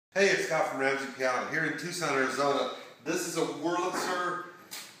Hey, it's Scott from Ramsey Piano here in Tucson, Arizona. This is a Wurlitzer.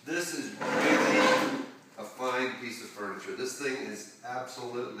 This is really a fine piece of furniture. This thing is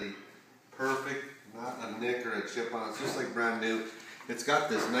absolutely perfect, not a nick or a chip on it. It's just like brand new. It's got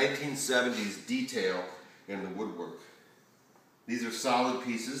this 1970s detail in the woodwork. These are solid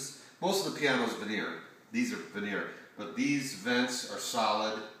pieces. Most of the piano is veneer. These are veneer, but these vents are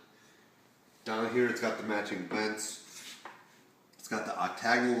solid. Down here it's got the matching vents. It's got the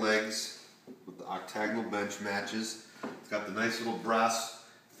octagonal legs with the octagonal bench matches. It's got the nice little brass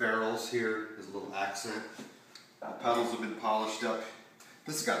ferrules here as a little accent. The pedals have been polished up.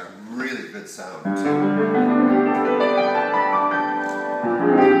 This has got a really good sound too.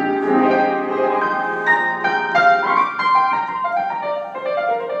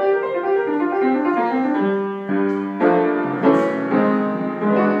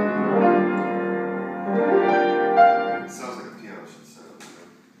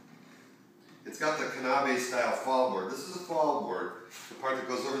 It's got the Canabe style fall board. This is a fall board. The part that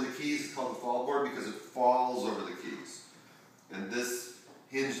goes over the keys is called the fall board because it falls over the keys. And this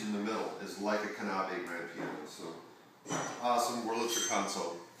hinge in the middle is like a Canabe grand piano. So awesome Wurlitzer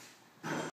console.